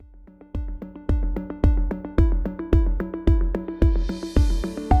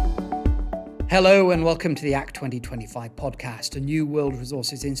Hello and welcome to the ACT 2025 podcast, a new World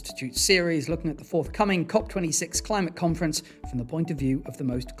Resources Institute series looking at the forthcoming COP26 climate conference from the point of view of the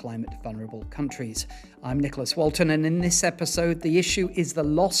most climate vulnerable countries. I'm Nicholas Walton, and in this episode the issue is the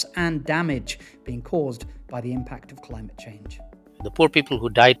loss and damage being caused by the impact of climate change. The poor people who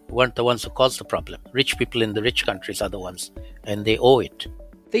died weren't the ones who caused the problem. Rich people in the rich countries are the ones, and they owe it.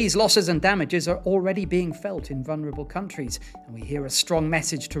 These losses and damages are already being felt in vulnerable countries, and we hear a strong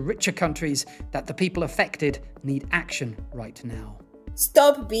message to richer countries that the people affected need action right now.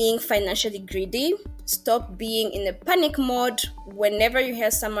 Stop being financially greedy. Stop being in a panic mode whenever you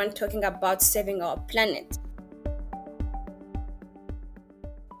hear someone talking about saving our planet.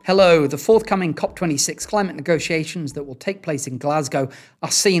 Hello, the forthcoming COP26 climate negotiations that will take place in Glasgow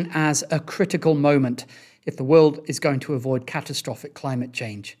are seen as a critical moment if the world is going to avoid catastrophic climate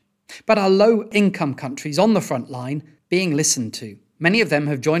change. But are low-income countries on the front line being listened to? Many of them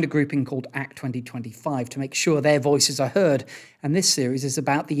have joined a grouping called ACT 2025 to make sure their voices are heard, and this series is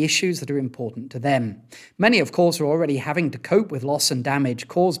about the issues that are important to them. Many, of course, are already having to cope with loss and damage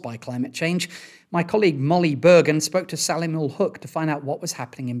caused by climate change. My colleague Molly Bergen spoke to Salim Ul Huq to find out what was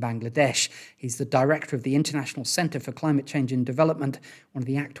happening in Bangladesh. He's the director of the International Centre for Climate Change and Development, one of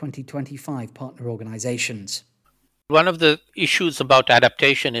the ACT 2025 partner organisations. One of the issues about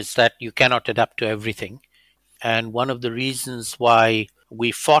adaptation is that you cannot adapt to everything. And one of the reasons why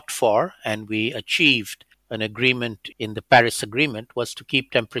we fought for and we achieved an agreement in the Paris Agreement was to keep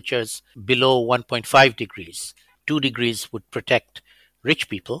temperatures below 1.5 degrees. 2 degrees would protect rich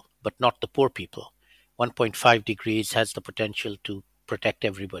people, but not the poor people. 1.5 degrees has the potential to protect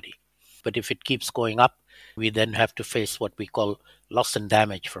everybody. But if it keeps going up, we then have to face what we call loss and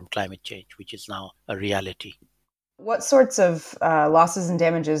damage from climate change, which is now a reality. What sorts of losses and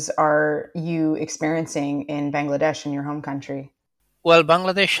damages are you experiencing in Bangladesh, in your home country? Well,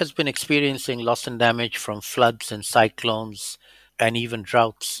 Bangladesh has been experiencing loss and damage from floods and cyclones and even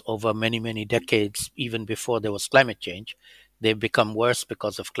droughts over many, many decades, even before there was climate change. They've become worse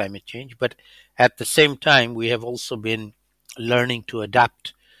because of climate change. But at the same time, we have also been learning to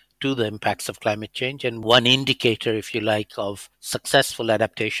adapt to the impacts of climate change. And one indicator, if you like, of successful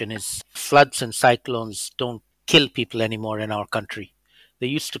adaptation is floods and cyclones don't kill people anymore in our country. They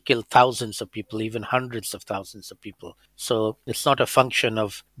used to kill thousands of people, even hundreds of thousands of people. So it's not a function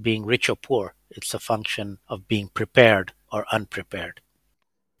of being rich or poor. It's a function of being prepared or unprepared.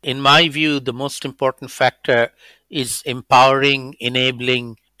 In my view, the most important factor is empowering,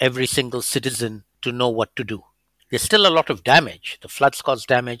 enabling every single citizen to know what to do. There's still a lot of damage. The floods cause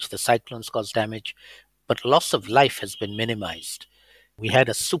damage, the cyclones cause damage, but loss of life has been minimized. We had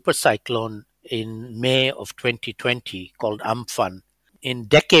a super cyclone in May of 2020 called Amphan. In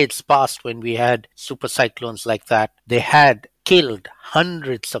decades past, when we had super cyclones like that, they had killed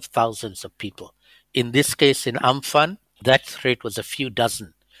hundreds of thousands of people. In this case, in Amphan, that rate was a few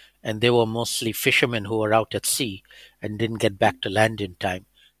dozen, and they were mostly fishermen who were out at sea and didn't get back to land in time.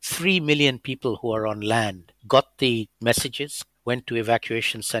 3 million people who are on land got the messages, went to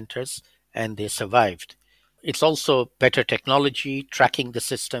evacuation centers, and they survived. It's also better technology, tracking the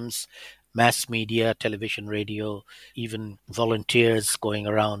systems, mass media, television, radio, even volunteers going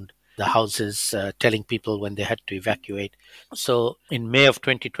around the houses telling people when they had to evacuate. So in May of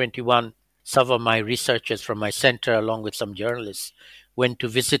 2021, some of my researchers from my center, along with some journalists, went to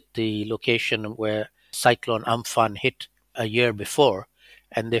visit the location where Cyclone Amphan hit a year before,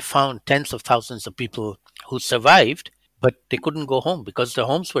 and they found tens of thousands of people who survived, but they couldn't go home because their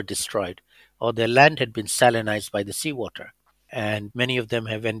homes were destroyed or their land had been salinized by the seawater. And many of them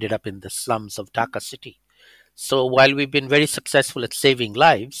have ended up in the slums of Dhaka city. So while we've been very successful at saving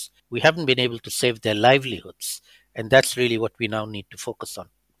lives, we haven't been able to save their livelihoods. And that's really what we now need to focus on.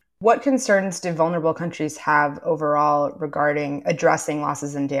 What concerns do vulnerable countries have overall regarding addressing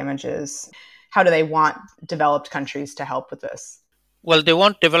losses and damages? How do they want developed countries to help with this? Well, they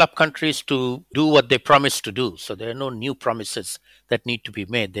want developed countries to do what they promised to do. So there are no new promises that need to be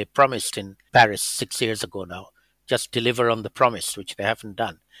made. They promised in Paris 6 years ago now. Just deliver on the promise, which they haven't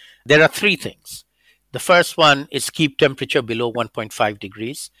done. There are 3 things. The first one is keep temperature below 1.5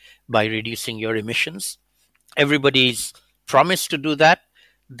 degrees by reducing your emissions. Everybody's promised to do that.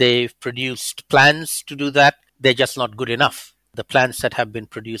 They've produced plans to do that. They're just not good enough. The plans that have been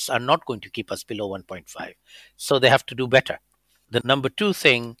produced are not going to keep us below 1.5. So they have to do better. The number 2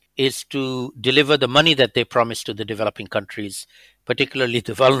 thing is to deliver the money that they promised to the developing countries, particularly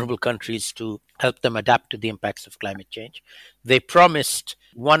the vulnerable countries, to help them adapt to the impacts of climate change. They promised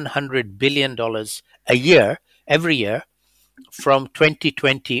 $100 billion a year, every year, from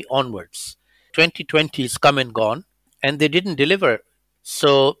 2020 onwards. 2020 is come and gone, and they didn't deliver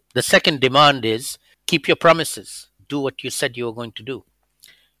So the second demand is keep your promises, do what you said you were going to do.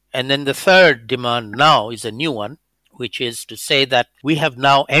 And then the third demand now is a new one, which is to say that we have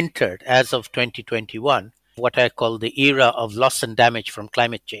now entered, as of 2021, what I call the era of loss and damage from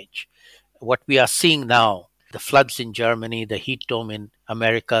climate change. What we are seeing now, the floods in Germany, the heat dome in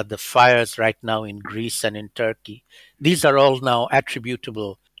America, the fires right now in Greece and in Turkey, these are all now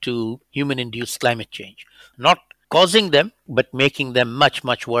attributable to human induced climate change. Not causing them, but making them much,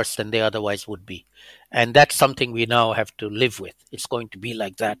 much worse than they otherwise would be. And that's something we now have to live with. It's going to be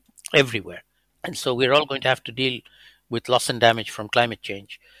like that everywhere. And so we're all going to have to deal with loss and damage from climate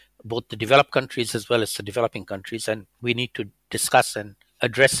change, both the developed countries as well as the developing countries. And we need to discuss and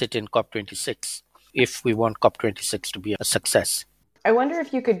address it in COP26 if we want COP26 to be a success. I wonder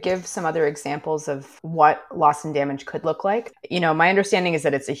if you could give some other examples of what loss and damage could look like. My understanding is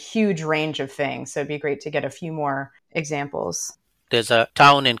that it's a huge range of things, so it'd be great to get a few more examples. There's a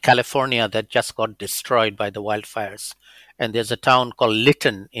town in California that just got destroyed by the wildfires. And there's a town called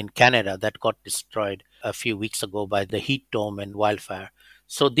Lytton in Canada that got destroyed a few weeks ago by the heat dome and wildfire.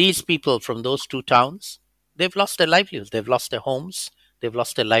 So these people from those two towns, they've lost their livelihoods. They've lost their homes. They've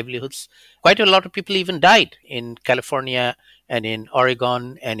lost their livelihoods. Quite a lot of people even died in California and in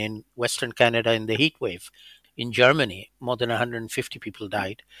Oregon and in Western Canada in the heat wave. In Germany, more than 150 people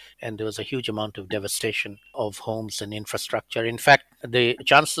died, and there was a huge amount of devastation of homes and infrastructure. In fact, the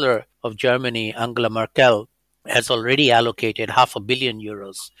Chancellor of Germany, Angela Merkel, has already allocated €500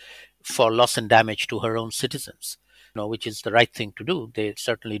 million for loss and damage to her own citizens, which is the right thing to do. They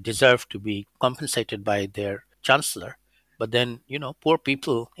certainly deserve to be compensated by their chancellor. But then, poor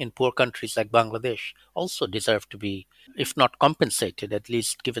people in poor countries like Bangladesh also deserve to be, if not compensated, at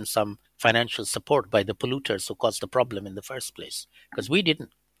least given some financial support by the polluters who caused the problem in the first place. Because we didn't.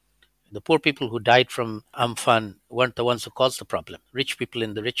 The poor people who died from Amphan weren't the ones who caused the problem. Rich people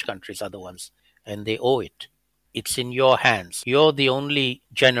in the rich countries are the ones, and they owe it. It's in your hands. You're the only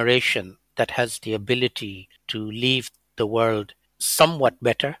generation that has the ability to leave the world somewhat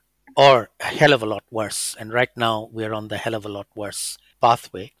better or a hell of a lot worse. And right now we're on the hell of a lot worse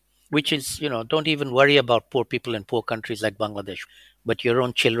pathway, which is, don't even worry about poor people in poor countries like Bangladesh, but your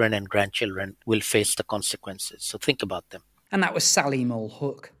own children and grandchildren will face the consequences. So think about them. And that was Sally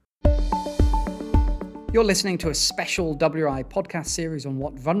Mulhook. You're listening to a special WRI podcast series on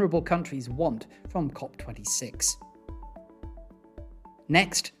what vulnerable countries want from COP26.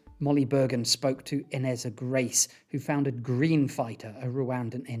 Next, Molly Bergen spoke to Ineza Grace, who founded Green Fighter, a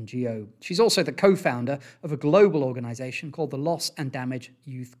Rwandan NGO. She's also the co-founder of a global organisation called the Loss and Damage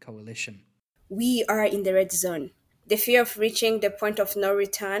Youth Coalition. We are in the red zone. The fear of reaching the point of no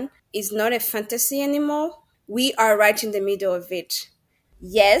return is not a fantasy anymore. We are right in the middle of it.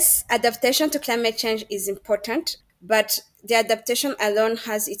 Yes, adaptation to climate change is important, but the adaptation alone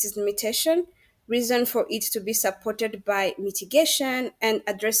has its limitation. Reason for it to be supported by mitigation and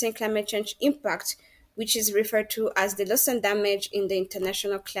addressing climate change impact, which is referred to as the loss and damage in the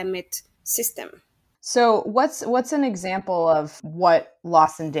international climate system. So what's an example of what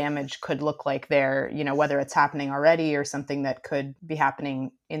loss and damage could look like there, whether it's happening already or something that could be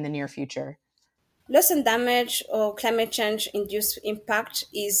happening in the near future? Loss and damage or climate change induced impact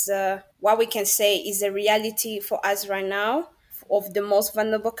is what we can say is a reality for us right now of the most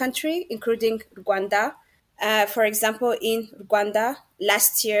vulnerable country, including Rwanda. For example, in Rwanda,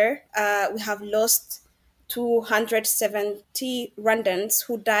 last year, we have lost 270 Rwandans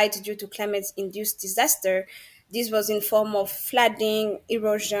who died due to climate-induced disaster. This was in form of flooding,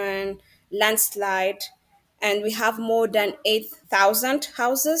 erosion, landslide, and we have more than 8,000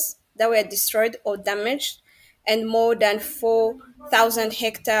 houses that were destroyed or damaged, and more than 4,000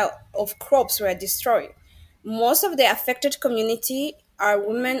 hectares of crops were destroyed. Most of the affected community are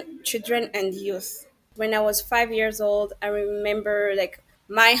women, children, and youth. When I was 5 years old, I remember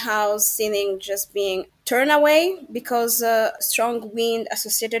my house ceiling just being turned away because strong wind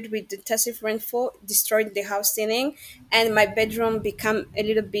associated with intensive rainfall destroyed the house ceiling, and my bedroom became a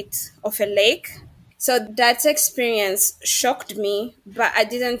little bit of a lake. So that experience shocked me, but I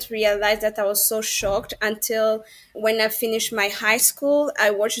didn't realize that I was so shocked until when I finished my high school. I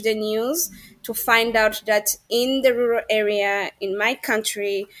watched the news to find out that in the rural area in my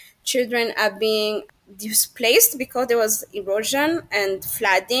country, children are being displaced because there was erosion and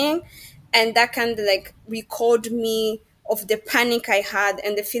flooding. And that kind of recalled me of the panic I had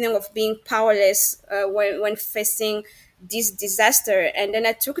and the feeling of being powerless when facing this disaster. And then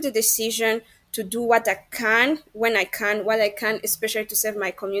I took the decision to do what I can, when I can, what I can, especially to save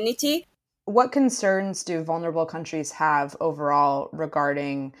my community. What concerns do vulnerable countries have overall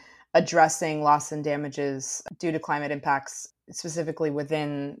regarding addressing loss and damages due to climate impacts, specifically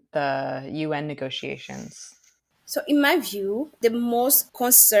within the UN negotiations? So, in my view, the most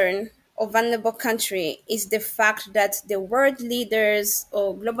concern of vulnerable country is the fact that the world leaders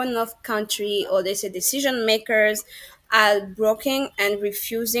or global north country or they say decision makers are blocking and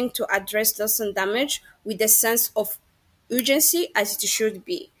refusing to address loss and damage with a sense of urgency as it should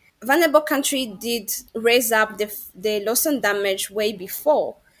be. Vulnerable country did raise up the loss and damage way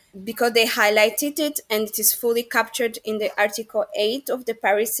before because they highlighted it and it is fully captured in the Article 8 of the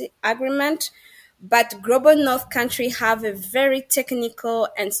Paris Agreement. But global north countries have a very technical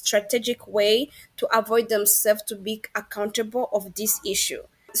and strategic way to avoid themselves to be accountable of this issue.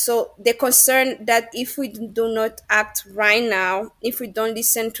 So the concern that if we do not act right now, if we don't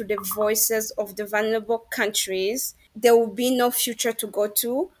listen to the voices of the vulnerable countries, there will be no future to go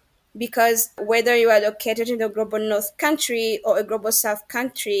to, because whether you are located in a global north country or a global south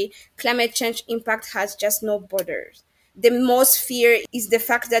country, climate change impact has just no borders. The most fear is the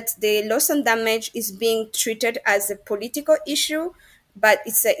fact that the loss and damage is being treated as a political issue, but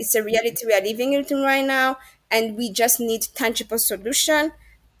it's a reality we are living in right now, and we just need tangible solution,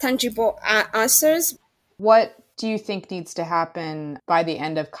 tangible answers. What do you think needs to happen by the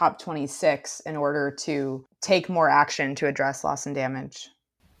end of COP26 in order to take more action to address loss and damage?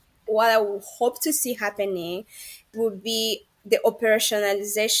 What I would hope to see happening would be the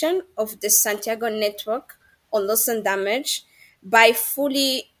operationalization of the Santiago network on loss and damage by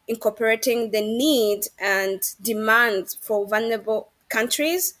fully incorporating the need and demand for vulnerable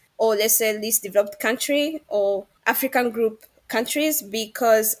countries, or let's say least developed country or African group countries,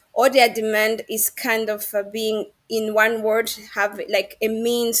 because all their demand is kind of being, in one word, have like a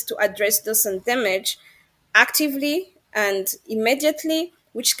means to address loss and damage actively and immediately,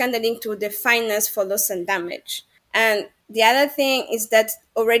 which can link to the finance for loss and damage. And the other thing is that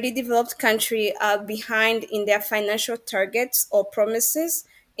already developed countries are behind in their financial targets or promises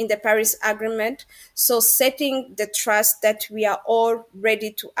in the Paris Agreement. So setting the trust that we are all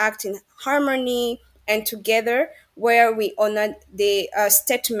ready to act in harmony and together, where we honor the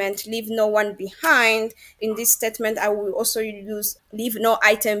statement, leave no one behind. In this statement, I will also use leave no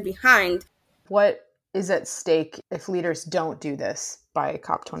item behind. What is at stake if leaders don't do this by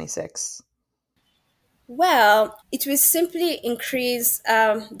COP26? Well, it will simply increase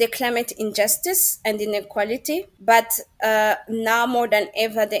the climate injustice and inequality, but now more than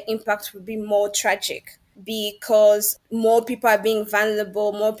ever, the impact will be more tragic because more people are being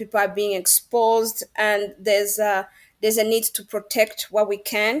vulnerable, more people are being exposed, and there's a need to protect what we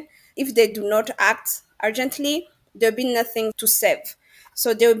can. If they do not act urgently, there'll be nothing to save.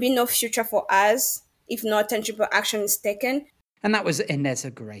 So there will be no future for us if no tangible action is taken. And that was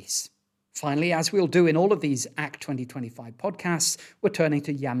Ineza Grace. Finally, as we'll do in all of these ACT 2025 podcasts, we're turning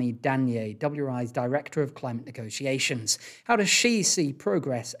to Yami Danye, WRI's Director of Climate Negotiations. How does she see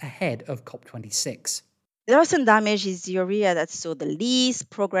progress ahead of COP26? Loss and damage is the area that saw the least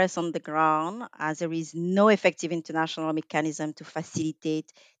progress on the ground, as there is no effective international mechanism to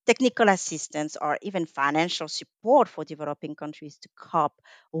facilitate technical assistance or even financial support for developing countries to cope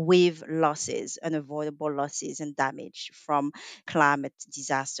with losses, unavoidable losses and damage from climate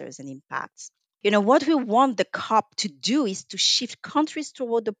disasters and impacts. What we want the COP to do is to shift countries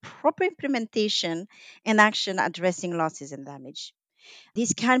toward the proper implementation and action addressing losses and damage.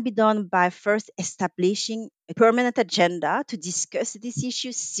 This can be done by first establishing a permanent agenda to discuss this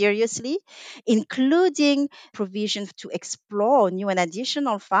issue seriously, including provision to explore new and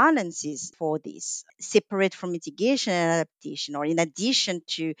additional finances for this, separate from mitigation and adaptation, or in addition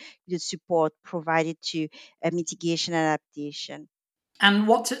to the support provided to mitigation and adaptation. And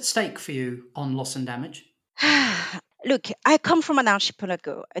what's at stake for you on loss and damage? Look, I come from an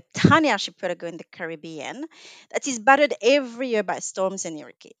archipelago, a tiny archipelago in the Caribbean that is battered every year by storms and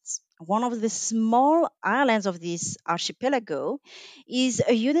hurricanes. One of the small islands of this archipelago is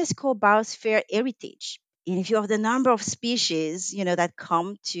a UNESCO Biosphere Heritage. In view of the number of species, that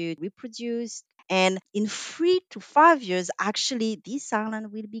come to reproduce, and in 3 to 5 years, actually, this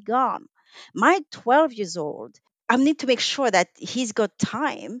island will be gone. My 12 years old, I need to make sure that he's got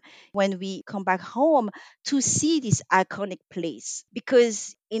time when we come back home to see this iconic place,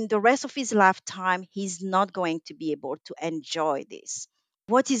 because in the rest of his lifetime, he's not going to be able to enjoy this.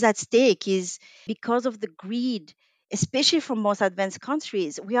 What is at stake is because of the greed, especially from most advanced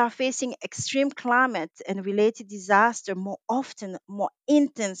countries, we are facing extreme climate and related disaster more often, more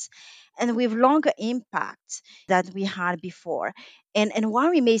intense, and with longer impact than we had before. And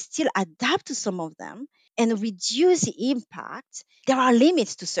while we may still adapt to some of them, and reduce the impact, there are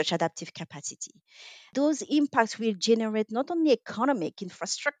limits to such adaptive capacity. Those impacts will generate not only economic,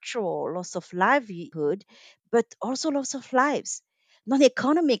 infrastructural loss of livelihood, but also loss of lives.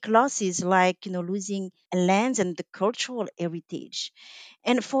 Non-economic losses like losing lands and the cultural heritage.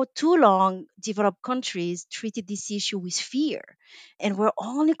 And for too long, developed countries treated this issue with fear and were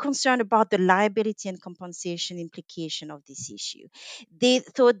only concerned about the liability and compensation implication of this issue. They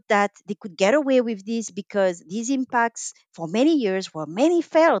thought that they could get away with this because these impacts for many years were mainly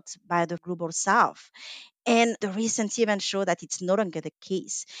felt by the global south. And the recent events show that it's no longer the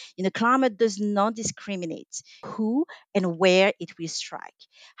case. Climate does not discriminate who and where it will strike.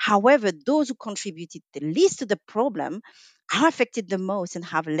 However, those who contributed the least to the problem are affected the most and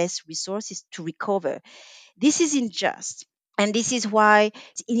have less resources to recover. This is unjust. And this is why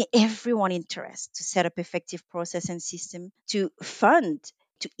it's in everyone's interest to set up effective process and system to fund,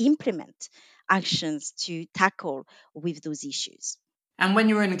 to implement actions to tackle with those issues. And when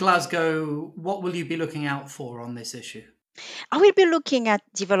you're in Glasgow, what will you be looking out for on this issue? I will be looking at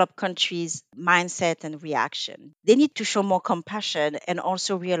developed countries' mindset and reaction. They need to show more compassion and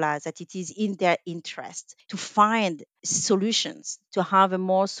also realize that it is in their interest to find solutions, to have a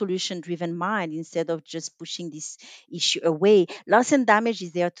more solution driven mind instead of just pushing this issue away. Loss and damage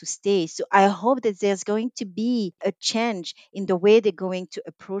is there to stay. So I hope that there's going to be a change in the way they're going to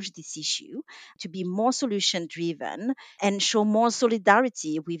approach this issue, to be more solution driven and show more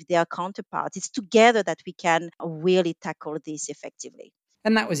solidarity with their counterparts. It's together that we can really tackle this effectively.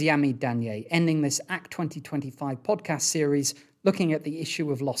 And that was Yami Danier, ending this ACT 2025 podcast series looking at the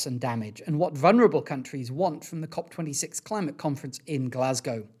issue of loss and damage and what vulnerable countries want from the COP26 climate conference in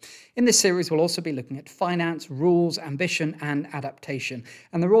Glasgow. In this series, we'll also be looking at finance, rules, ambition, and adaptation.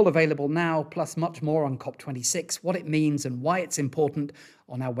 And they're all available now, plus much more on COP26, what it means and why it's important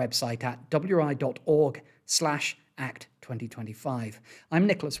on our website at wri.org/ACT 2025. I'm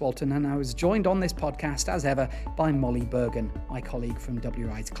Nicholas Walton, and I was joined on this podcast, as ever, by Molly Bergen, my colleague from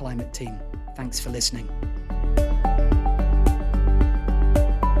WRI's climate team. Thanks for listening.